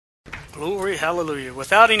Glory, hallelujah.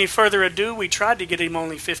 Without any further ado, we tried to get him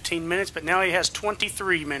only 15 minutes, but now he has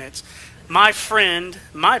 23 minutes. My friend,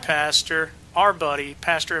 my pastor, our buddy,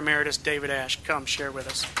 Pastor Emeritus David Ash, come share with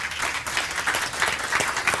us.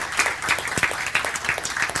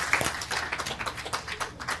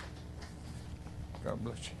 God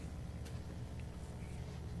bless you.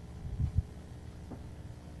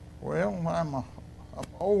 Well, I'm an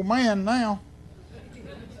old man now.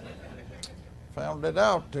 Found it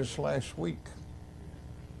out this last week.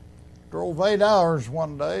 Drove 8 hours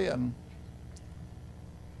one day, and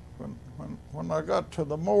when I got to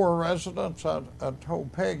the Moore residence, I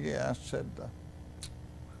told Peggy, I said,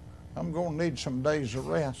 I'm going to need some days of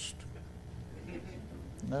rest. And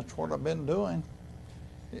that's what I've been doing.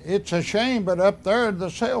 It's a shame, but up there the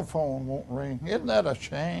cell phone won't ring. Isn't that a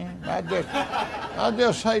shame? I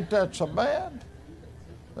just hate that so bad.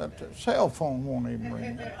 That the cell phone won't even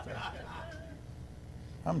ring up there.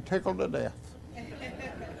 I'm tickled to death.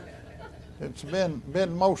 It's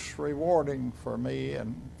been most rewarding for me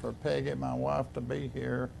and for Peggy, my wife, to be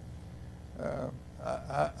here.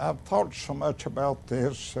 I've thought so much about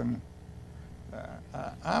this, and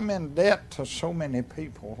I'm in debt to so many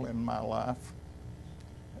people in my life,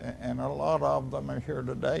 and a lot of them are here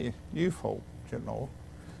today, you folk, you know,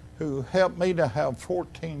 who helped me to have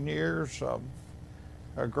 14 years of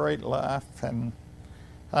a great life, and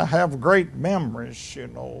I have great memories, you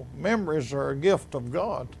know. Memories are a gift of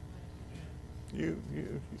God. You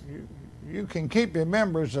can keep your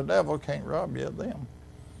memories, the devil can't rob you of them.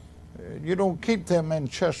 You don't keep them in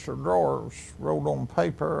chest of drawers, wrote on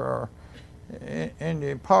paper, or in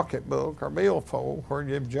your pocketbook or billfold where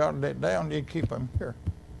you've jotted it down. You keep them here,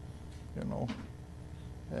 you know.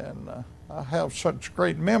 And I have such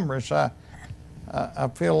great memories. I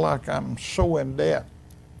feel like I'm so in debt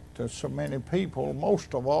to so many people,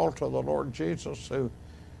 most of all to the Lord Jesus,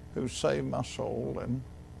 who saved my soul and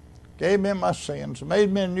gave me my sins,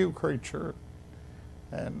 made me a new creature,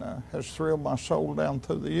 and has thrilled my soul down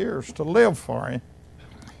through the years to live for Him.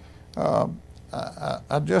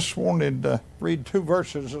 I just wanted to read 2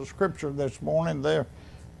 verses of Scripture this morning.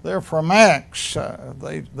 They're from Acts.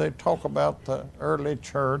 They talk about the early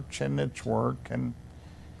church and its work, and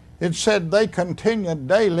it said they continued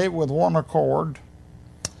daily with one accord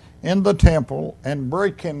in the temple, and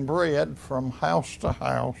breaking bread from house to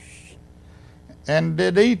house, and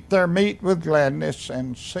did eat their meat with gladness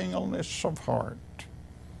and singleness of heart,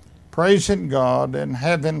 praising God and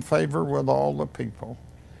having favor with all the people.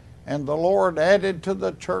 And the Lord added to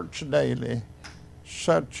the church daily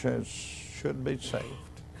such as should be saved.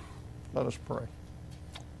 Let us pray.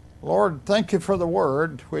 Lord, thank you for the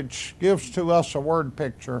word, which gives to us a word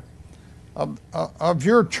picture of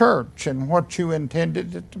your church and what you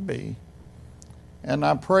intended it to be. And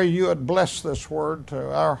I pray you would bless this word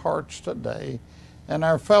to our hearts today and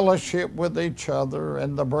our fellowship with each other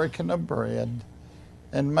and the breaking of bread.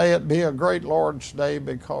 And may it be a great Lord's Day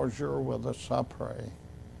because you're with us, I pray.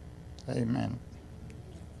 Amen.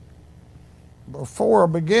 Before I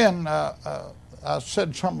begin, I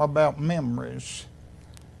said something about memories.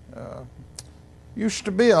 Used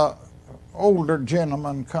to be a older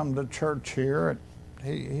gentleman come to church here.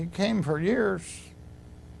 He came for years,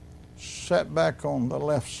 sat back on the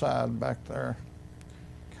left side back there,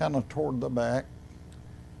 kind of toward the back.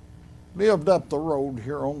 Lived up the road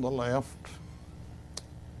here on the left.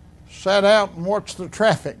 Sat out and watched the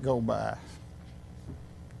traffic go by.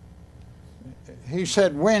 He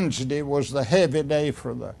said Wednesday was the heavy day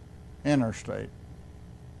for the interstate.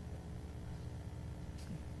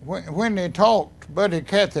 When he talked, Buddy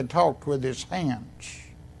Cathy talked with his hands,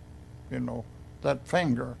 you know, that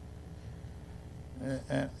finger.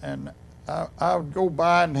 And I would go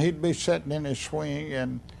by and he'd be sitting in his swing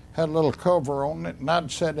and had a little cover on it, and I'd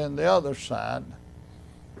sit in the other side.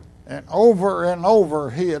 And over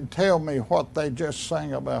he'd tell me what they just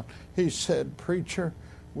sang about. He said, "Preacher,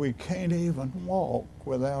 we can't even walk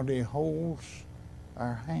without he holds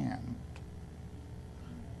our hand."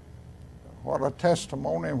 What a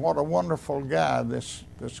testimony, and what a wonderful guy this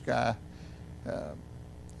guy.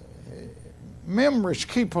 Memories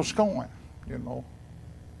keep us going, you know.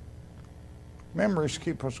 Memories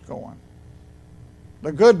keep us going.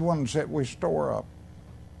 The good ones that we store up,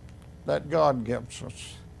 that God gives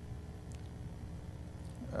us.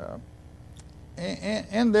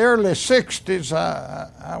 In the early 60s,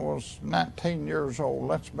 I was 19 years old.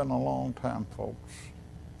 That's been a long time, folks.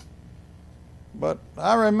 But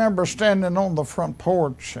I remember standing on the front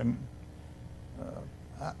porch, and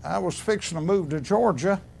I was fixing to move to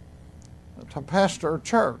Georgia to pastor a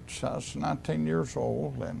church. I was 19 years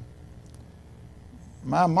old, and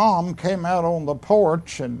my mom came out on the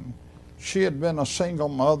porch, and she had been a single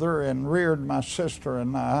mother and reared my sister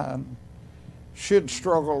and I. And she had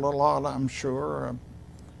struggled a lot, I'm sure.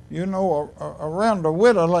 You know, around a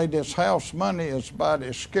widow lady's house, money is about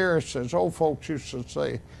as scarce as old folks used to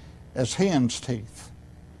say, as hen's teeth.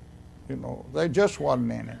 You know, they just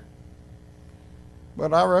wasn't in it.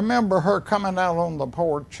 But I remember her coming out on the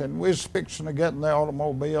porch, and we was fixing to get in the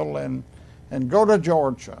automobile and go to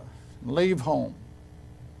Georgia, and leave home.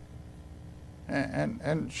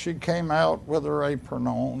 And she came out with her apron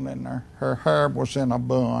on, and her hair was in a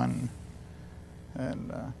bun.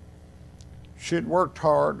 And she'd worked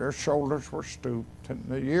hard, her shoulders were stooped, and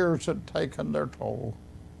the years had taken their toll.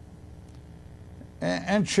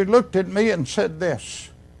 And she looked at me and said this,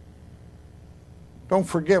 "Don't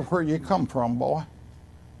forget where you come from, boy.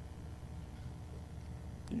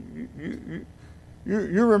 You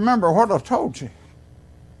remember what I told you."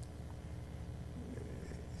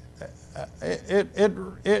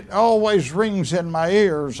 It always rings in my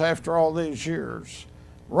ears after all these years.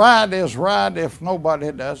 Right is right if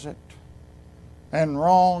nobody does it. And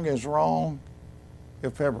wrong is wrong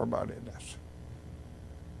if everybody does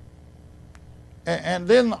it. And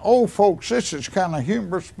then the old folks, this is kind of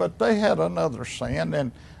humorous, but they had another saying,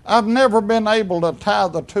 and I've never been able to tie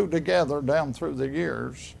the two together down through the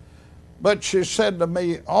years. But she said to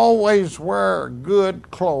me, "Always wear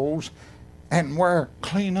good clothes and wear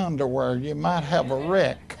clean underwear. You might have a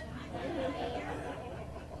wreck."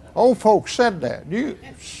 Old folks said that.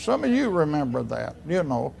 Some of you remember that, you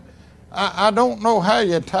know. I don't know how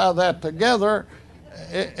you tie that together.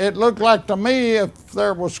 It looked like to me if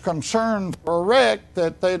there was concern for a wreck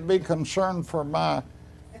that they'd be concerned for my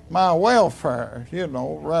welfare, you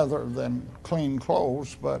know, rather than clean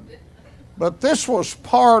clothes. But this was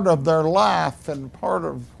part of their life and part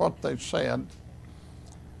of what they said.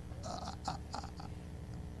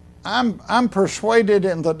 I'm persuaded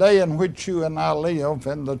in the day in which you and I live,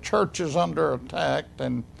 and the church is under attack,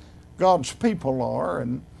 and God's people are,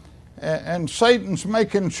 and Satan's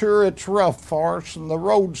making sure it's rough for us, and the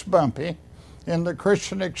road's bumpy in the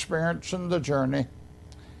Christian experience and the journey,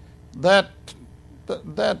 that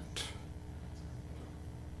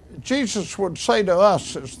Jesus would say to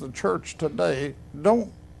us as the church today,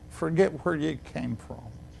 don't forget where you came from.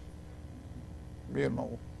 You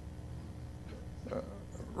know.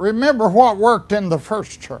 Remember what worked in the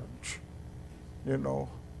first church. You know.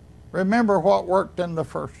 Remember what worked in the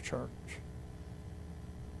first church.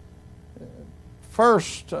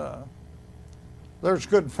 First, there's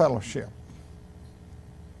good fellowship.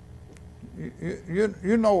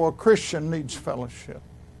 You know a Christian needs fellowship.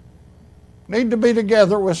 Need to be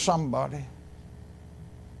together with somebody.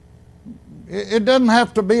 It doesn't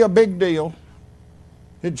have to be a big deal.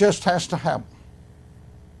 It just has to happen.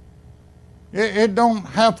 It don't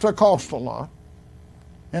have to cost a lot.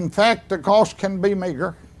 In fact, the cost can be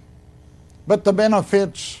meager, but the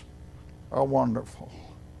benefits are wonderful.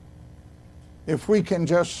 If we can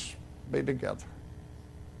just be together.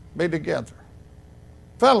 Be together.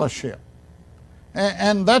 Fellowship.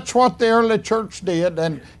 And that's what the early church did.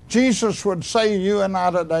 And Jesus would say to you and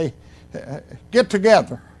I today, get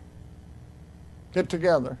together. Get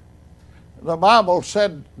together. The Bible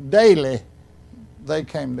said daily they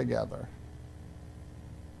came together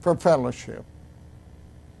for fellowship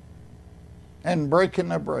and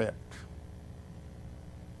breaking of bread.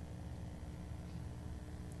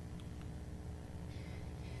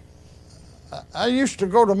 I used to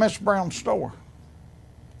go to Miss Brown's store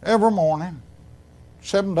every morning,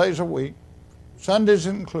 7 days a week, Sundays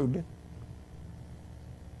included.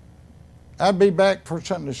 I'd be back for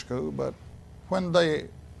Sunday school, but when they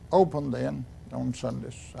opened then on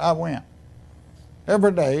Sundays, I went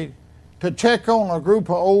every day to check on a group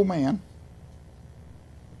of old men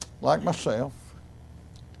like myself.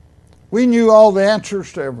 We knew all the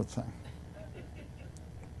answers to everything.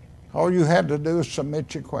 All you had to do is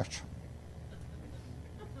submit your question.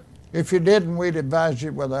 If you didn't, we'd advise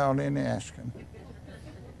you without any asking.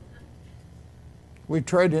 We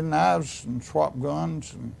traded knives and swapped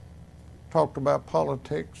guns and talked about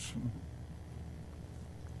politics.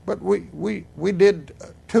 But we did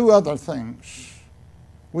two other things.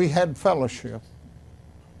 We had fellowship,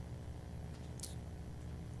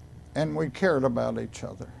 and we cared about each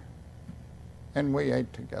other, and we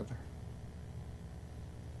ate together.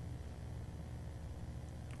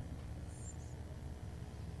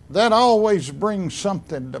 That always brings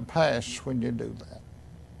something to pass when you do that.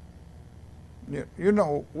 You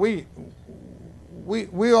know, we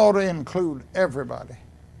ought to include everybody,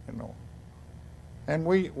 you know. And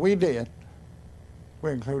we did.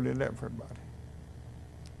 We included everybody.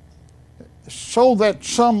 so that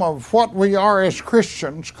some of what we are as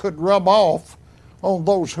Christians could rub off on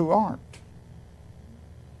those who aren't.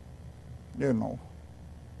 You know,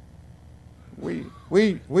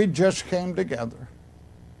 we just came together.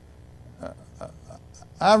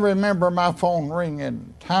 I remember my phone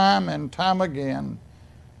ringing time and time again,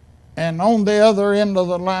 and on the other end of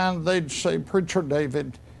the line they'd say, "Preacher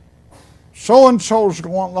David, so-and-so's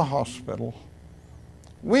going to the hospital.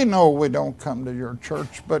 We know we don't come to your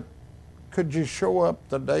church, but could you show up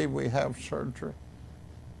the day we have surgery?"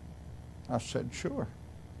 I said, "Sure,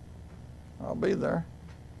 I'll be there."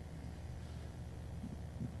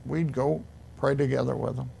 We'd go pray together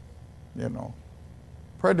with them, you know,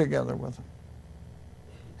 pray together with them.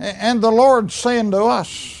 And the Lord's saying to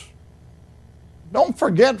us, don't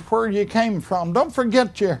forget where you came from. Don't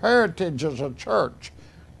forget your heritage as a church.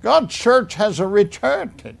 God's church has a rich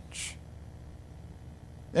heritage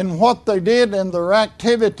in what they did in their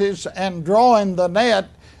activities and drawing the net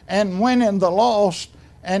and winning the lost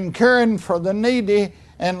and caring for the needy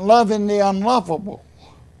and loving the unlovable.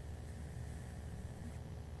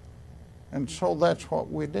 And so that's what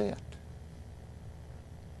we did.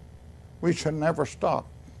 We should never stop.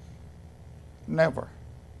 Never.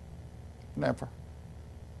 Never.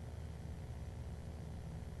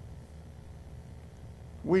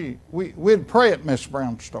 We'd pray at Miss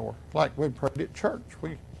Brown's store like we prayed at church.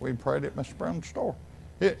 We prayed at Miss Brown's store.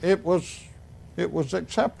 It was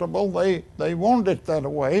acceptable. They wanted it that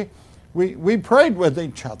way. We prayed with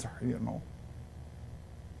each other, you know.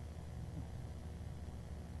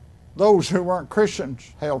 Those who weren't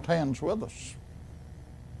Christians held hands with us.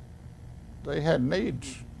 They had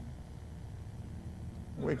needs.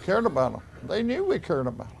 We cared about them. They knew we cared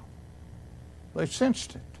about them. They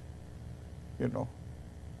sensed it, you know.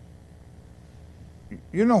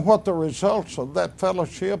 You know what the results of that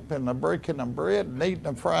fellowship and the breaking of bread and eating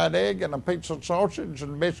a fried egg and a piece of sausage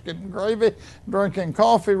and biscuit and gravy, drinking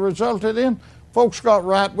coffee resulted in? Folks got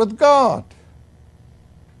right with God.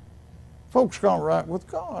 Folks got right with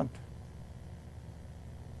God.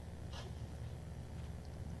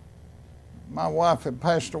 My wife had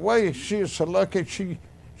passed away. She is so lucky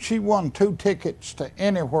she won 2 tickets to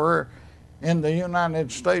anywhere in the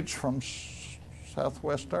United States from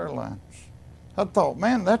Southwest Airlines. I thought,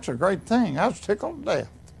 man, that's a great thing. I was tickled to death.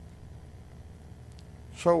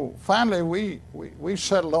 So finally we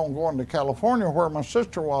settled on going to California where my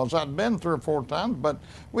sister was. I'd been 3 or 4 times, but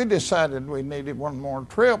we decided we needed one more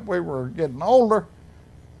trip. We were getting older.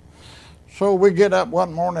 So we get up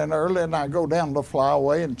one morning early and I go down to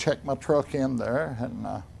Flyaway and check my truck in there,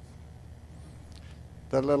 and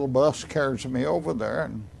the little bus carries me over there,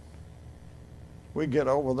 and we get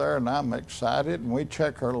over there and I'm excited and we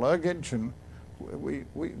check our luggage, and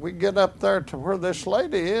we get up there to where this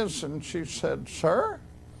lady is, and she said, "Sir,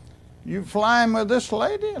 you flying with this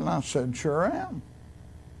lady?" And I said, "Sure am."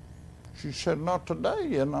 She said, "Not today,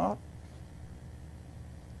 you're not."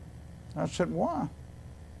 I said, "Why?"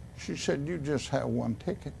 She said, "You just have 1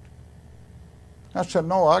 ticket." I said,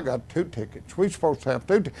 "No, I got 2 tickets. We're supposed to have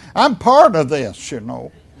 2 tickets. I'm part of this, you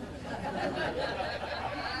know.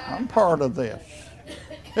 I'm part of this.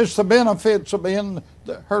 It's the benefits of being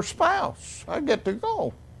her spouse. I get to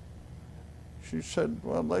go." She said,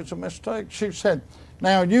 "Well, there's a mistake." She said,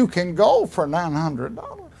 "Now you can go for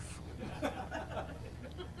 $900.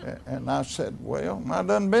 And I said, "Well, I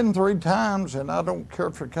done been 3 times and I don't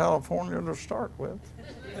care for California to start with.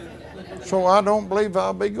 So I don't believe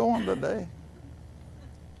I'll be going today."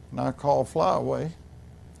 And I called Flyaway.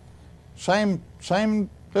 Same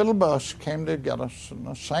little bus came to get us, and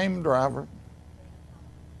the same driver.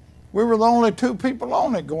 We were the only 2 people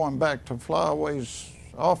on it going back to Flyaway's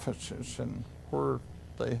offices and where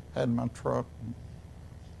they had my truck.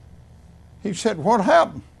 He said, "What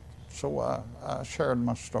happened?" So I shared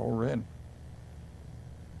my story, and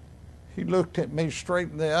he looked at me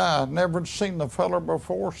straight in the eye. I'd never seen the feller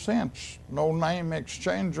before since. No name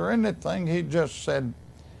exchange or anything. He just said,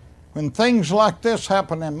 "When things like this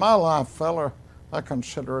happen in my life, feller, I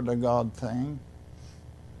consider it a God thing."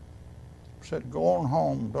 He said, "Go on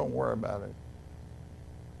home. Don't worry about it."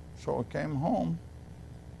 So I came home.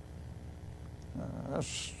 I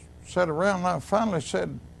sat around and I finally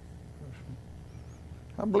said,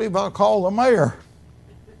 "I believe I'll call the mayor."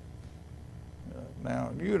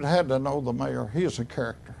 Now, you'd had to know the mayor. He's a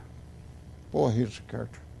character. Boy, he's a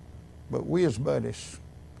character. But we as buddies,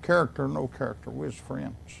 character, no character, we as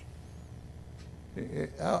friends.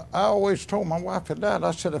 I always told my wife and Dad,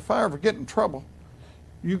 I said, if I ever get in trouble,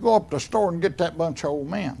 you go up to the store and get that bunch of old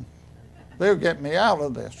men. They'll get me out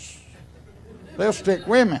of this. They'll stick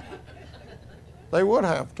with me. They would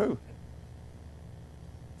have, too.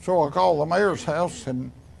 So I called the mayor's house,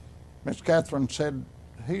 and Miss Catherine said,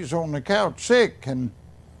 he's on the couch sick, and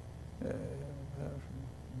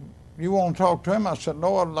you want to talk to him? I said,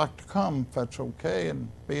 no, I'd like to come if that's okay, and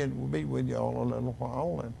be with you all a little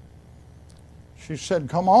while. And she said,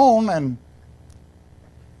 come on. And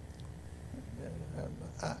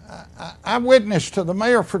I witnessed to the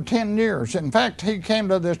mayor for 10 years. In fact, he came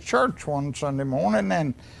to this church one Sunday morning,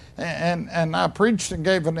 and I preached and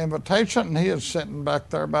gave an invitation, and he was sitting back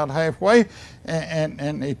there about halfway,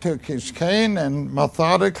 and he took his cane and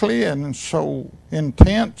methodically and so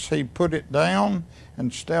intense, he put it down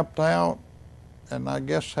and stepped out, and I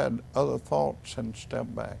guess had other thoughts and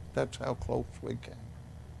stepped back. That's how close we came.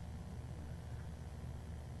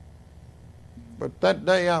 But that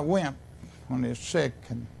day I went when he was sick,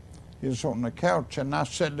 and he was on the couch, and I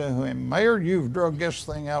said to him, Mayor, you've drug this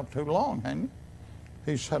thing out too long, haven't you?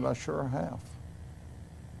 He said, I sure have.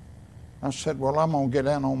 I said, well, I'm going to get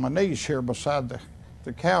down on my knees here beside the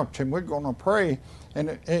couch, and we're going to pray.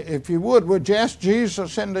 And if you would you ask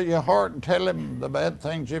Jesus into your heart and tell him the bad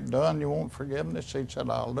things you've done, you want forgiveness? He said,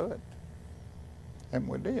 I'll do it. And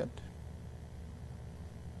we did.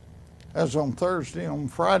 As on Thursday, on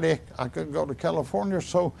Friday, I couldn't go to California,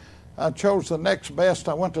 so I chose the next best.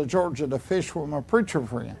 I went to Georgia to fish with my preacher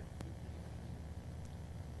friend.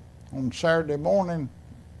 On Saturday morning,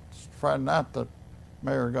 Friday night, the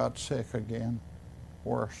mayor got sick again,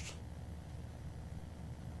 worse.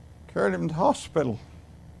 Carried him to the hospital.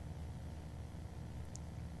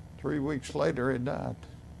 3 weeks later, he died.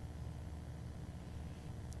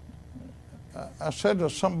 I said to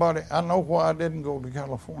somebody, I know why I didn't go to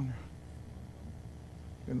California.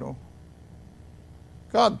 You know,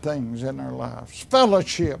 God things in our lives.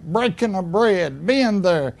 Fellowship, breaking of bread, being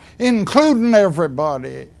there, including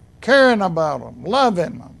everybody, caring about them,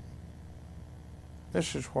 loving them.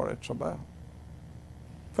 This is what it's about.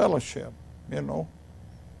 Fellowship, you know,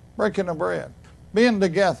 breaking of bread, being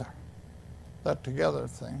together, that together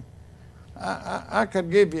thing. I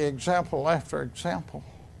could give you example after example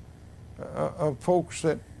of folks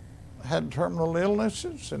that had terminal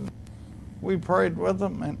illnesses, and we prayed with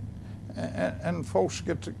them, and folks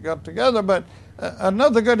got together. But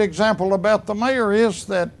another good example about the mayor is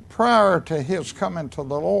that prior to his coming to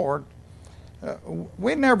the Lord,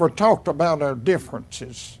 we never talked about our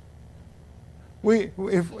differences.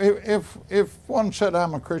 If one said,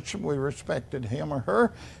 I'm a Christian, we respected him or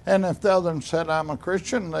her. And if the other said, I'm a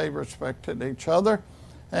Christian, they respected each other.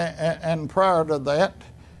 And prior to that,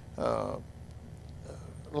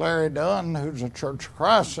 Larry Dunn, who's a Church of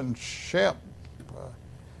Christ, and Shep,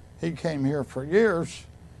 he came here for years.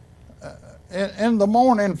 In the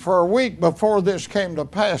morning for a week before this came to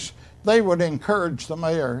pass, they would encourage the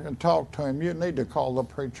mayor and talk to him. You need to call the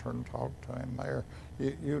preacher and talk to him, Mayor.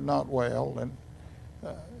 You're not well. And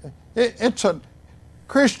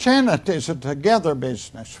Christianity is a together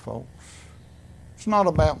business, folks. It's not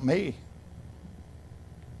about me.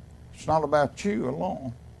 It's not about you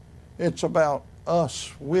alone. It's about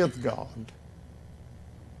us with God.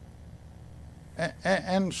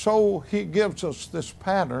 And so he gives us this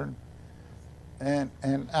pattern, and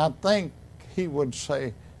I think he would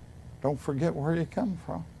say, don't forget where you come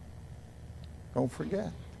from. Don't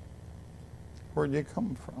forget where you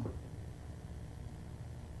come from.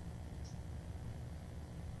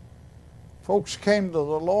 Folks came to the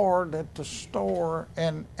Lord at the store,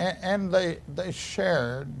 and they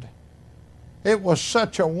shared. It was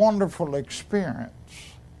such a wonderful experience.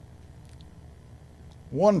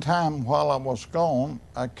 One time while I was gone,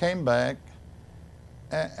 I came back,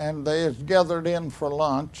 and they had gathered in for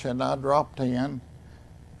lunch, and I dropped in.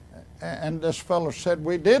 And this fellow said,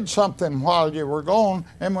 we did something while you were gone,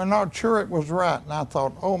 and we're not sure it was right. And I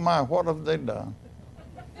thought, oh my, what have they done?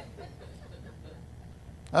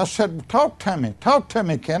 I said, talk to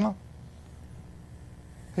me, Kenneth.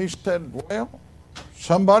 He said, well,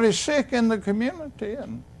 somebody's sick in the community,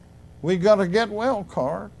 and we got a get well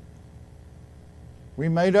card. We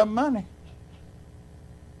made up money,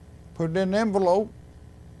 put it in an envelope.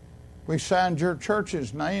 We signed your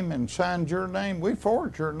church's name and signed your name. We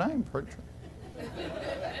forged your name, preacher.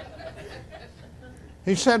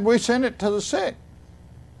 He said, we sent it to the sick.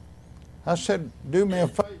 I said, do me a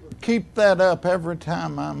favor, keep that up every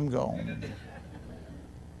time I'm gone.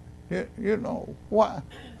 You know,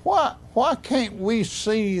 why can't we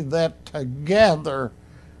see that together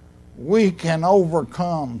we can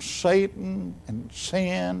overcome Satan and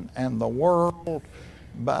sin and the world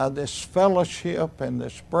by this fellowship and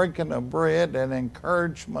this breaking of bread and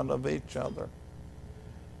encouragement of each other?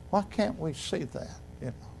 Why can't we see that, you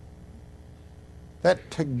know?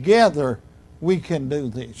 That together we can do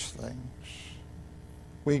these things.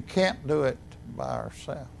 We can't do it by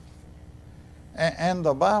ourselves. And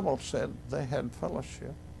the Bible said they had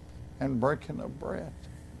fellowship and breaking of bread.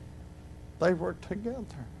 They were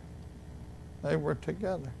together. They were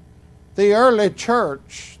together. The early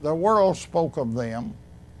church, the world spoke of them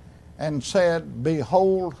and said,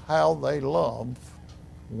 behold how they love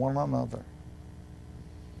one another.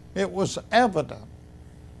 It was evident.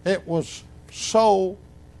 It was so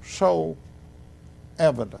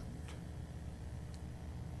evident.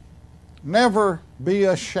 Never be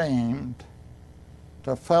ashamed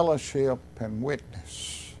to fellowship and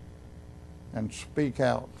witness and speak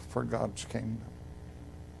out for God's kingdom.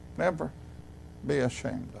 Never be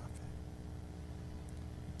ashamed of it.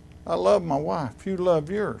 I love my wife. You love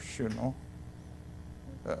yours, you know.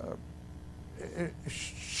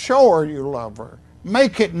 Show her you love her.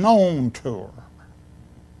 Make it known to her.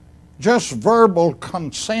 Just verbal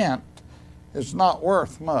consent is not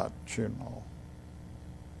worth much, you know.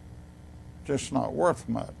 Just not worth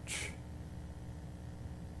much.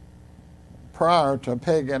 Prior to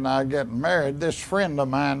Peggy and I getting married, this friend of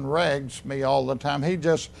mine rags me all the time. He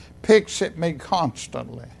just picks at me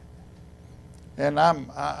constantly. And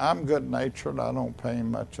I'm good-natured. I don't pay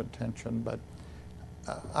him much attention. But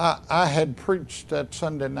I had preached that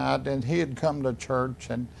Sunday night, and he had come to church,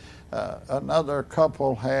 and another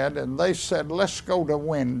couple had, and they said, let's go to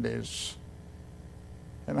Wendy's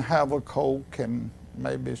and have a Coke and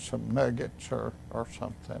maybe some nuggets or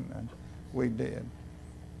something. And we did.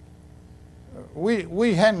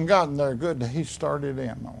 We hadn't gotten there good. He started in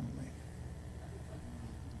on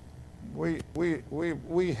me.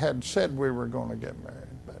 We had said we were going to get married,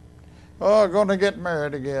 but going to get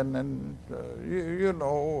married again, and you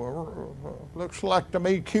know, looks like to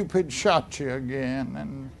me Cupid shot you again,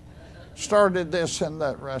 and started this in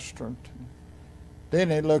that restaurant. Then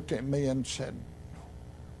he looked at me and said,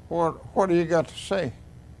 what do you got to say?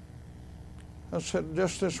 I said,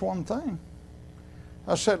 just this one thing.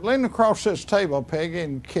 I said, lean across this table, Peggy,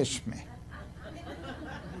 and kiss me.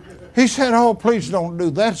 He said, oh, please don't do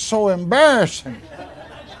that. It's so embarrassing.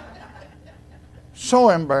 So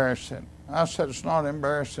embarrassing. I said, it's not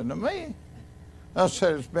embarrassing to me. I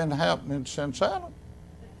said, it's been happening since Adam.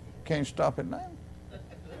 Can't stop it now.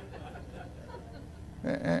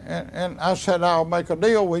 And I said, I'll make a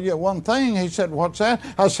deal with you. One thing. He said, what's that?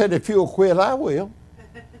 I said, if you'll quit, I will.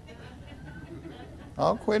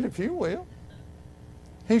 I'll quit if you will.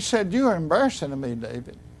 He said, you're embarrassing to me,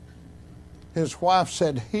 David. His wife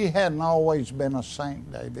said, he hadn't always been a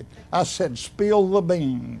saint, David. I said, spill the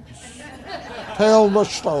beans. Tell the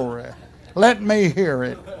story. Let me hear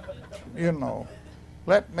it. You know,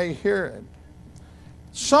 let me hear it.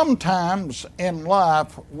 Sometimes in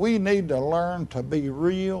life, we need to learn to be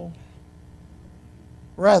real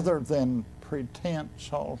rather than pretense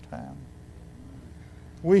all the time.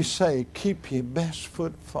 We say, keep your best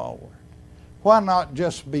foot forward. Why not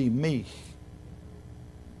just be me?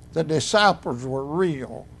 The disciples were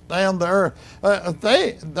real. Down there,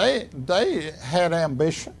 they had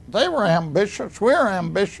ambition. They were ambitious. We're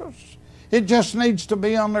ambitious. It just needs to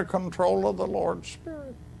be under control of the Lord's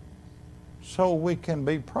Spirit, so we can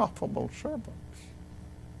be profitable servants.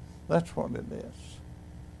 That's what it is.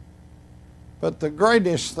 But the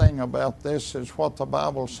greatest thing about this is what the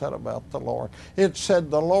Bible said about the Lord. It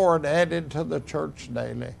said the Lord added to the church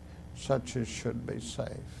daily such as should be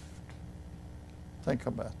saved. Think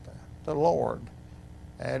about that. The Lord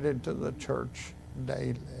added to the church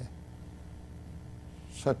daily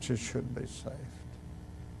such as should be saved.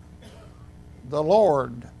 The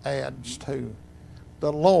Lord adds to.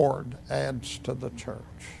 The Lord adds to the church.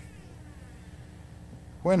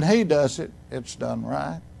 When He does it, it's done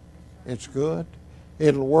right. It's good.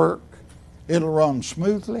 It'll work. It'll run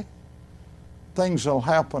smoothly. Things will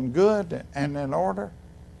happen good and in order.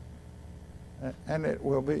 And it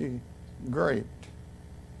will be great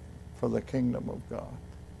for the kingdom of God.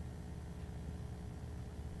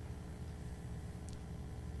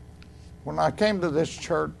 When I came to this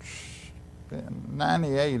church in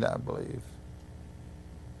 98, I believe,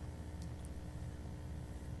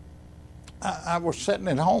 I was sitting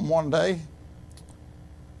at home one day,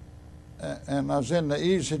 and I was in the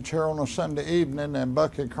easy chair on a Sunday evening, and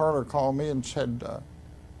Bucky Carter called me and said,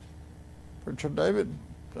 Preacher David,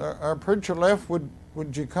 our preacher left,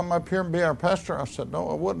 would you come up here and be our pastor? I said, no,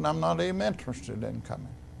 I wouldn't. I'm not even interested in coming.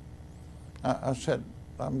 I said,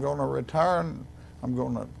 I'm going to retire, and I'm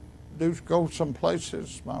going to go some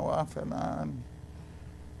places, my wife and I. And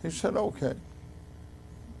he said, okay.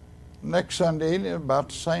 Next Sunday evening, about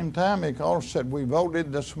the same time, he called and said, we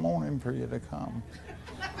voted this morning for you to come.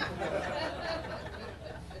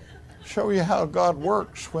 show you how God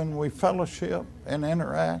works when we fellowship and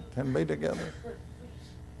interact and be together.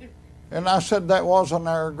 And I said, that wasn't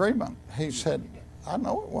our agreement. He said, I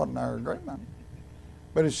know it wasn't our agreement.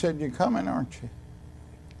 But he said, you're coming, aren't you?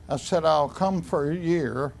 I said, I'll come for a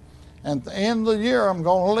year. And at the end of the year, I'm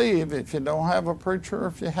going to leave if you don't have a preacher or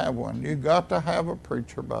if you have one. You got to have a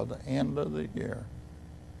preacher by the end of the year.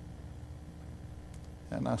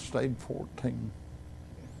 And I stayed 14.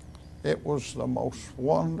 It was the most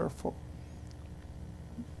wonderful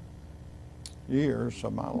years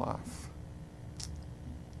of my life.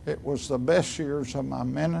 It was the best years of my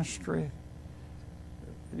ministry.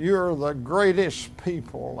 You're the greatest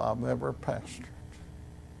people I've ever pastored.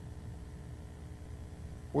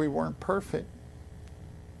 We weren't perfect,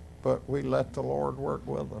 but we let the Lord work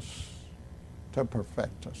with us to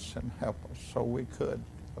perfect us and help us so we could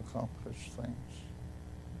accomplish things.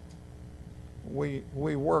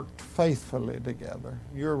 We worked faithfully together.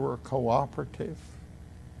 You were cooperative.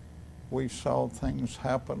 We saw things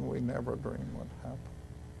happen we never dreamed would happen.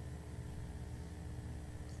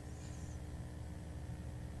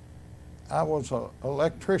 I was an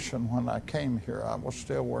electrician when I came here. I was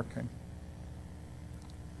still working.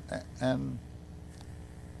 And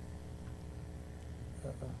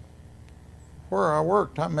where I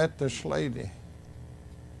worked, I met this lady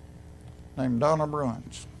named Donna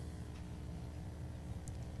Bruins.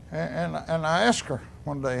 And I asked her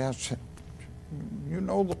one day, I said, you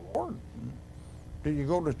know the Lord? Do you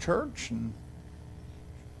go to church? And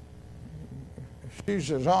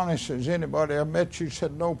she's as honest as anybody I met. She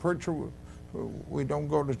said, no, preacher, we don't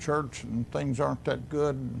go to church and things aren't that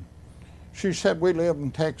good. And she said, we live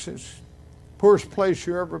in Texas. Poorest place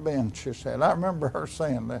you ever been, she said. I remember her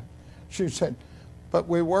saying that. She said, but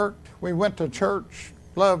we worked, we went to church,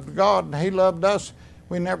 loved God, and He loved us.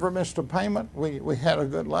 We never missed a payment. We had a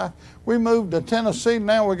good life. We moved to Tennessee.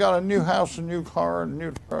 Now we got a new house, a new car, a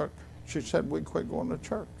new truck. She said, we quit going to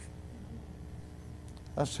church.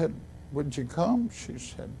 I said, would you come? She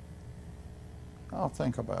said, I'll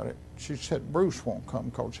think about it. She said, Bruce won't come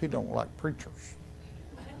because he don't like preachers.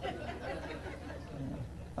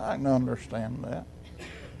 I can understand that.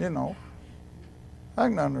 You know, I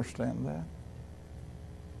can understand that.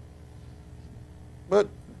 But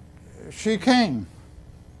she came,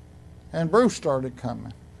 and Bruce started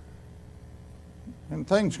coming, and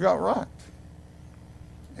things got right.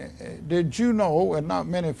 Did you know, and not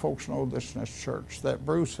many folks know this in this church, that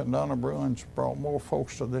Bruce and Donna Bruins brought more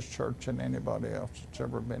folks to this church than anybody else that's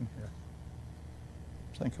ever been here?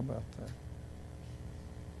 Think about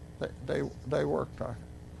that. They worked hard.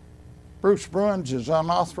 Bruce Bruins is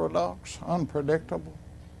unorthodox, unpredictable.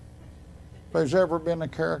 If there's ever been a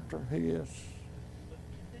character, he is.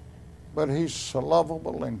 But he's so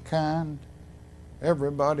lovable and kind.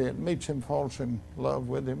 Everybody that meets him falls in love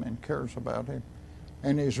with him and cares about him.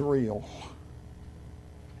 And he's real.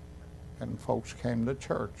 And folks came to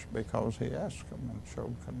church because he asked them and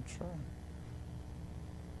showed concern.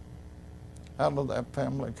 Out of that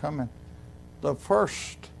family coming, the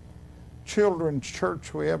first children's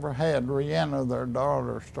church we ever had, Rihanna, their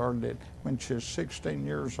daughter, started it when she was 16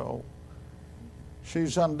 years old.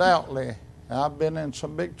 She's undoubtedly, I've been in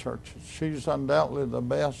some big churches, she's undoubtedly the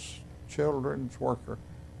best children's worker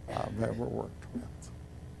I've ever worked with,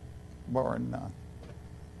 barring none.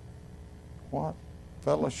 What?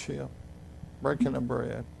 Fellowship, breaking of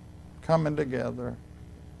bread, coming together,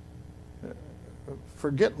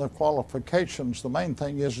 forgetting the qualifications. The main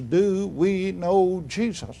thing is, do we know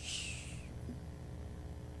Jesus?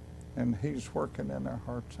 And He's working in our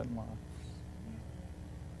hearts and lives.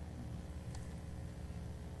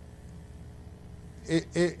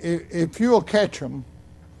 If you'll catch them,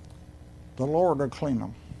 the Lord will clean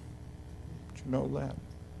them. Did you know that?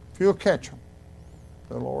 If you'll catch them,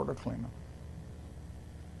 the Lord will clean them.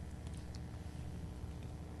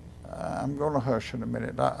 I'm going to hush in a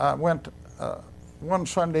minute. I went one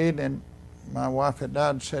Sunday evening, my wife had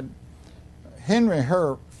died, said, Henry,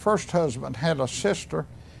 her first husband, had a sister,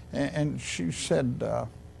 and she said,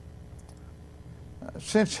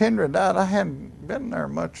 since Henry died, I hadn't been there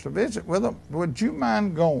much to visit with him. Would you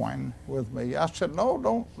mind going with me? I said, no,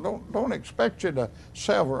 don't expect you to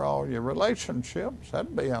sever all your relationships.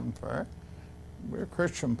 That'd be unfair. We're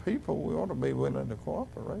Christian people. We ought to be willing to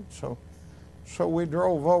cooperate. So we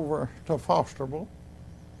drove over to Fosterville.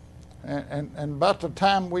 And about the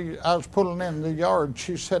time I was pulling in the yard,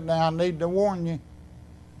 she said, now I need to warn you.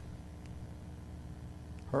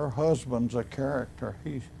 Her husband's a character.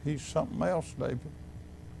 He's something else, David.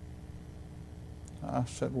 I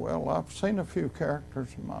said, well, I've seen a few characters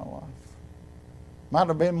in my life. Might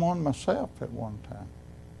have been one myself at one time.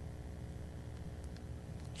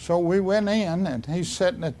 So we went in, and he's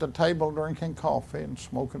sitting at the table drinking coffee and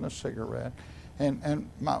smoking a cigarette. And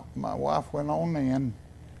my wife went on in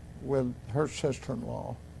with her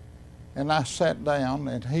sister-in-law. And I sat down,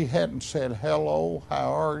 and he hadn't said, "Hello,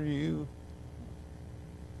 how are you?"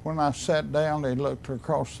 When I sat down, he looked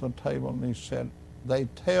across the table and he said, "They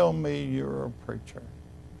tell me you're a preacher."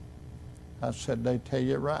 I said, "They tell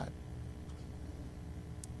you right."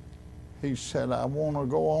 He said, "I want to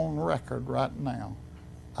go on record right now.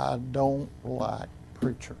 I don't like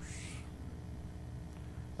preachers."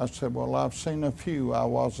 I said, "Well, I've seen a few I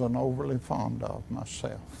wasn't overly fond of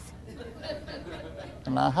myself."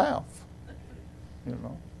 And I have, you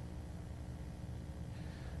know.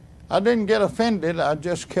 I didn't get offended. I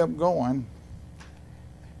just kept going.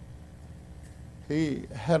 He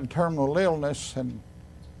had terminal illness, and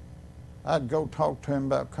I'd go talk to him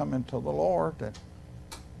about coming to the Lord. And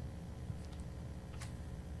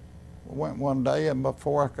I went one day, and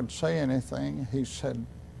before I could say anything, he said,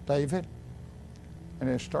 "David," and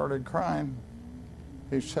he started crying.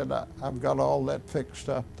 He said, I've got all that fixed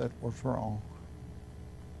up that was wrong."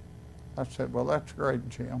 I said, "Well, that's great,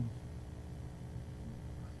 Jim."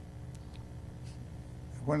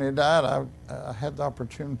 When he died, I had the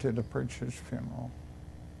opportunity to preach his funeral.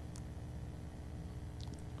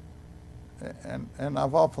 And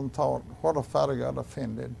I've often thought, what if I'd have got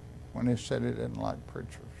offended when he said he didn't like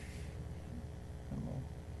preachers? You know?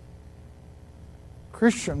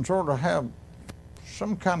 Christians ought to have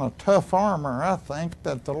some kind of tough armor, I think,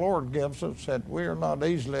 that the Lord gives us, that we are not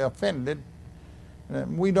easily offended,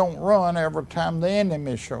 and we don't run every time the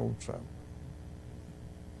enemy shows up.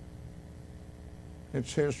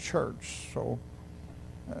 It's his church. So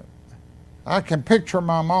I can picture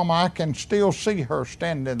my mama. I can still see her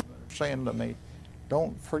standing there saying to me,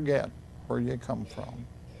 "Don't forget where you come from."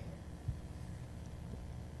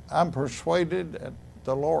 I'm persuaded that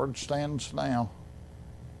the Lord stands now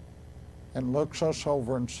and looks us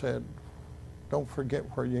over and said, "Don't forget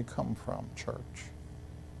where you come from, church.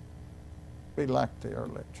 Be like the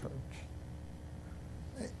early church."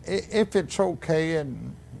 If it's okay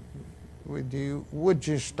and with you, would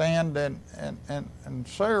you stand, and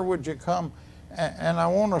sir, would you come? And I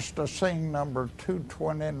want us to sing number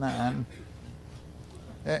 229.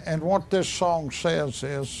 And what this song says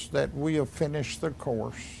is that we have finished the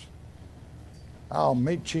course. I'll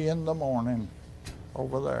meet you in the morning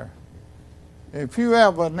over there. If you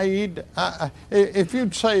have a need, if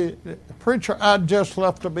you'd say, "Preacher, I'd just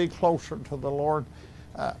love to be closer to the Lord,"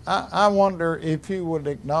 I wonder if you would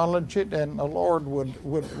acknowledge it and the Lord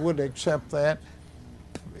would accept that.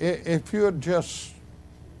 If you would just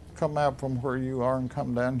come out from where you are and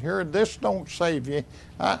come down here. This don't save you.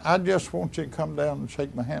 I just want you to come down and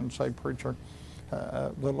shake my hand and say, "Preacher,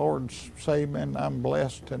 the Lord's saved me and I'm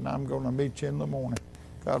blessed and I'm going to meet you in the morning."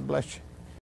 God bless you.